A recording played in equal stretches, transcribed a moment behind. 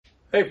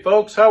Hey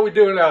folks, how we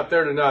doing out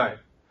there tonight?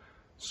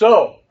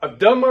 So, I've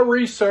done my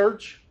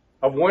research.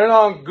 I've went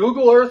on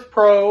Google Earth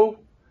Pro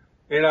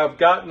and I've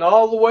gotten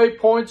all the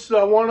waypoints that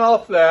I want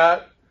off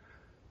that.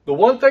 The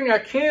one thing I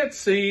can't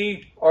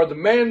see are the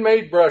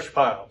man-made brush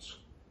piles.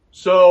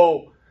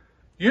 So,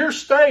 your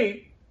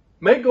state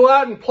may go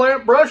out and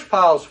plant brush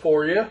piles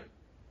for you.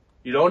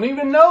 You don't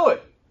even know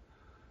it.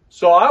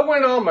 So I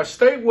went on my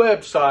state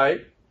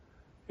website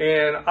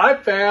and I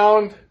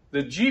found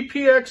the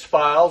GPX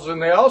files,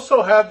 and they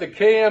also have the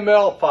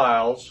KML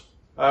files.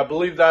 I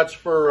believe that's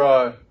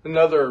for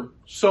another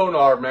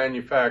sonar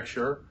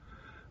manufacturer.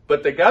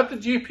 But they got the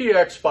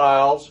GPX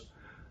files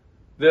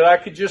that I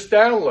could just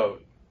download.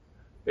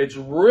 It's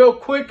real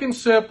quick and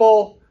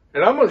simple,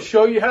 and I'm going to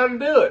show you how to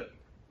do it.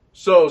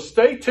 So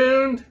stay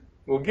tuned.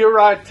 We'll get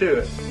right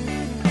to it.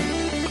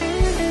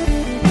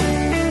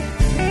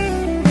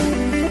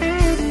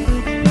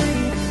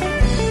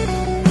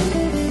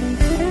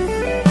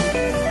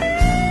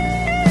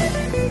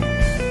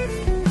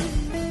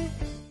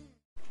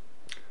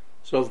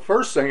 So the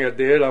first thing I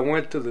did, I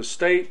went to the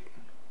state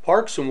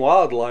Parks and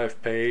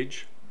Wildlife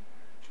page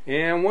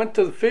and went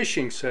to the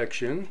fishing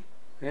section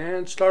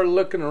and started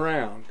looking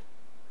around.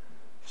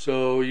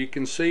 So you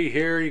can see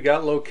here you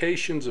got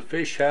locations of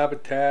fish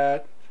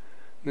habitat.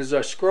 And as I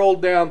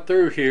scrolled down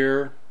through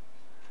here,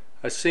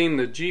 I seen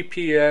the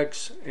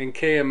GPX and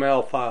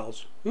KML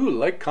files. Ooh,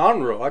 Lake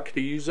Conroe, I could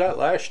have used that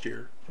last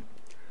year.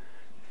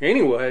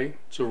 Anyway,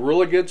 it's a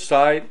really good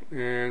site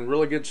and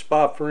really good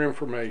spot for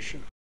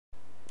information.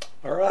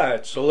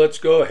 Alright, so let's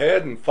go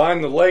ahead and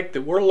find the lake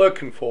that we're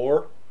looking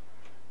for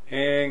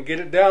and get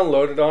it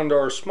downloaded onto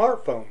our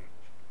smartphone.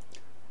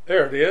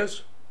 There it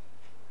is.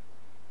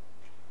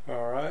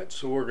 Alright,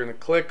 so we're going to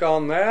click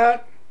on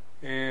that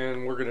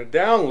and we're going to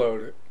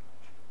download it.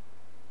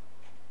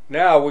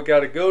 Now we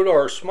got to go to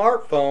our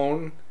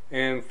smartphone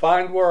and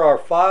find where our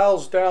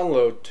files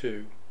download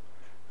to.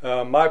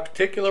 My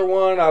particular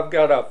one, I've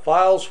got a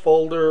files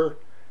folder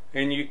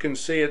and you can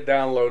see it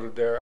downloaded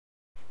there.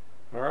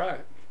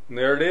 Alright. And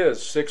there it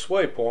is, 6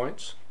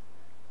 waypoints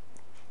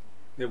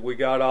that we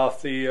got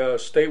off the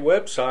state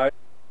website.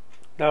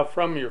 Now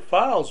from your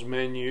Files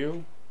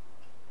menu,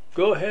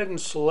 go ahead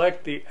and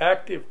select the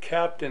Active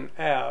Captain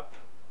app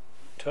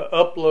to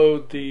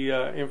upload the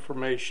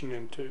information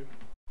into.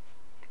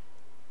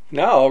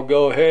 Now I'll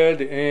go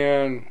ahead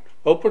and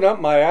open up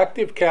my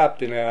Active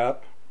Captain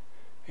app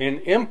and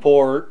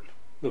import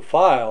the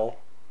file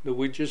that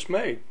we just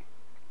made.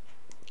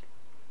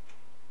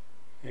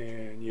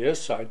 And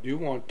yes, I do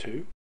want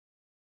to.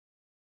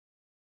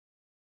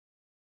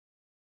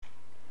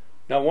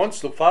 Now once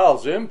the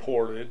file's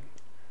imported,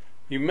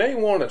 you may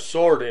want to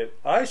sort it.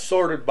 I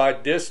sorted by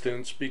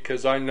distance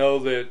because I know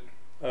that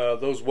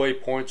those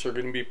waypoints are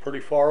going to be pretty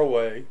far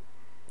away.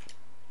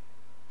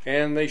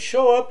 And they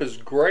show up as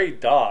gray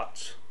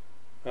dots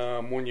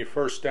when you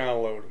first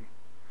download them.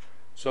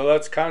 So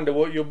that's kind of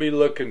what you'll be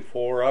looking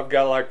for. I've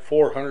got like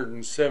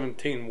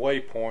 417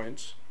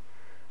 waypoints.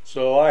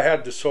 So I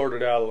had to sort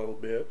it out a little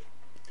bit.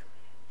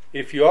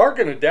 If you are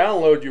going to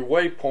download your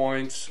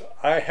waypoints,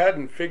 I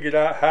hadn't figured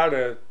out how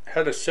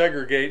to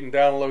segregate and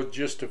download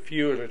just a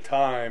few at a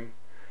time.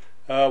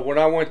 When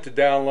I went to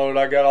download,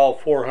 I got all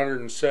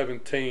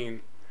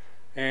 417,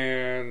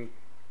 and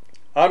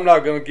I'm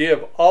not going to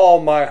give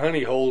all my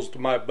honey holes to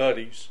my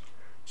buddies.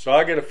 So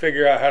I got to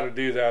figure out how to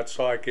do that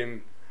so I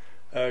can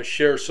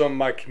share some of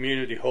my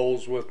community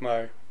holes with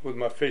my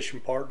fishing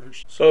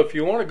partners. So if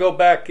you want to go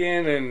back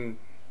in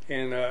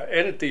and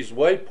edit these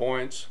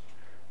waypoints,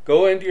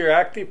 go into your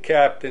Active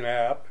Captain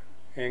app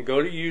and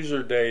go to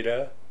user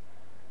data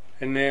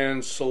and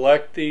then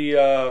select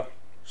the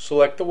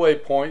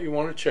waypoint you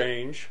want to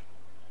change.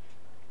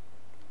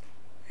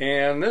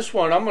 And this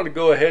one I'm going to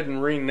go ahead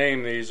and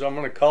rename these. I'm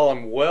going to call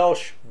them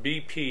Welsh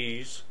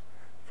BPs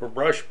for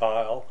brush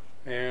pile.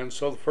 And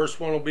so the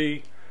first one will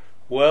be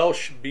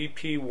Welsh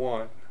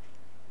BP1.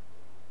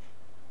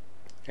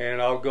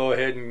 And I'll go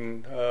ahead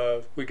and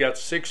we got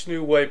 6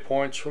 new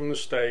waypoints from the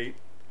state.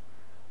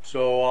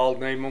 So I'll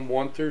name them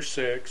 1 through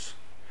 6.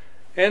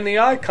 And the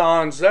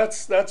icons,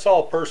 that's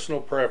all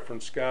personal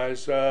preference,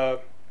 guys. I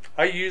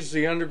use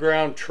the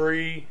underground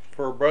tree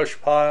for a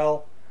brush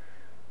pile.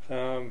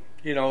 You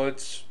know,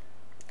 it's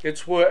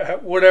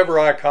whatever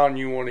icon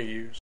you want to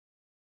use.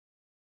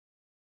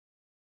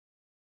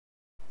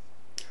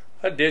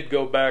 I did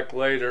go back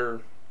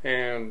later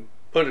and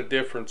put a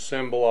different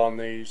symbol on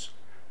these.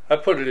 I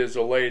put it as a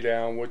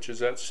laydown, which is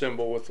that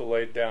symbol with the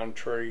laid down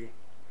tree.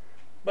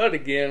 But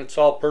again, it's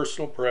all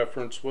personal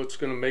preference, what's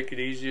going to make it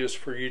easiest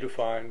for you to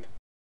find.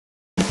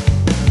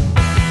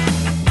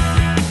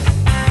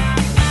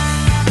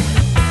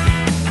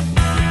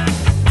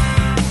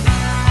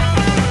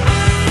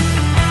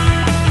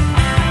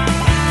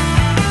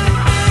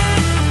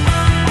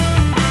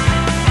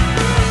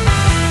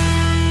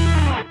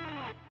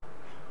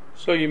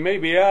 So you may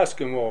be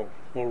asking, well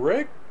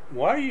Rick,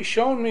 why are you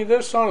showing me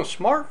this on a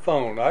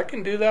smartphone? I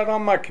can do that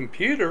on my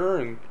computer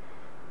and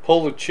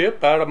pull the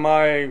chip out of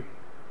my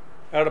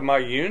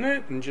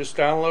unit and just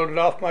download it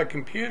off my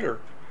computer.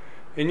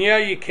 And yeah,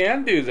 you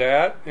can do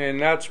that,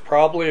 and that's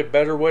probably a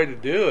better way to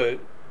do it.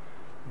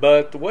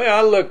 But the way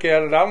I look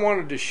at it, I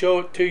wanted to show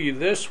it to you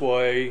this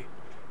way,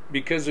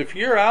 because if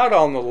you're out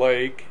on the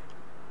lake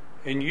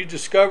and you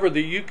discover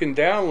that you can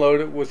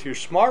download it with your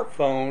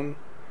smartphone,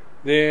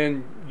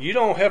 then you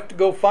don't have to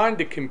go find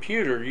a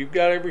computer. You've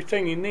got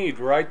everything you need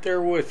right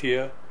there with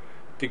you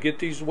to get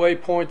these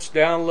waypoints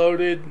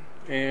downloaded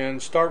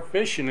and start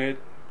fishing at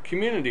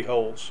community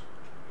holes.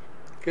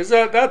 Because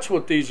that's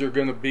what these are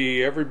going to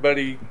be.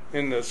 Everybody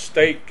in the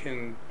state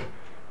can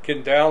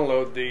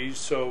download these.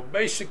 So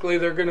basically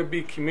they're going to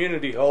be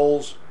community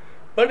holes,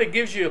 but it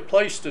gives you a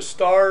place to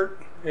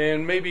start,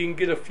 and maybe you can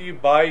get a few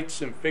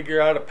bites and figure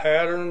out a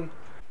pattern.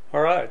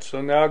 Alright,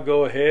 so now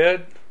go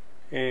ahead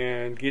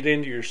and get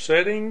into your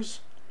settings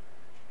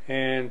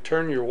and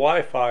turn your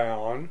Wi-Fi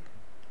on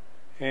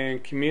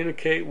and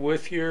communicate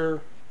with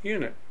your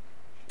unit.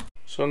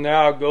 So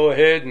now go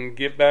ahead and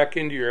get back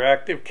into your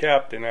Active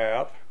Captain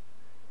app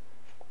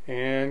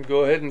and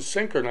go ahead and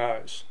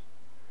synchronize.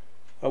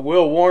 I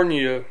will warn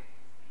you,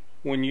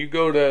 when you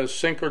go to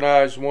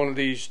synchronize one of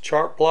these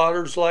chart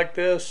plotters like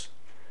this,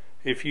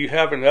 if you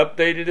haven't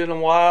updated in a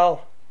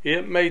while,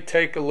 it may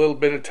take a little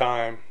bit of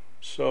time.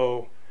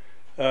 So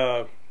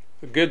a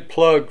good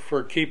plug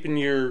for keeping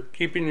your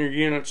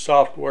unit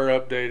software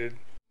updated.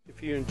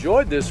 If you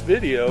enjoyed this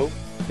video,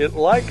 hit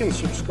like and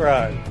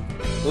subscribe.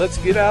 Let's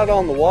get out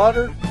on the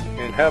water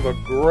and have a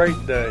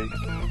great day.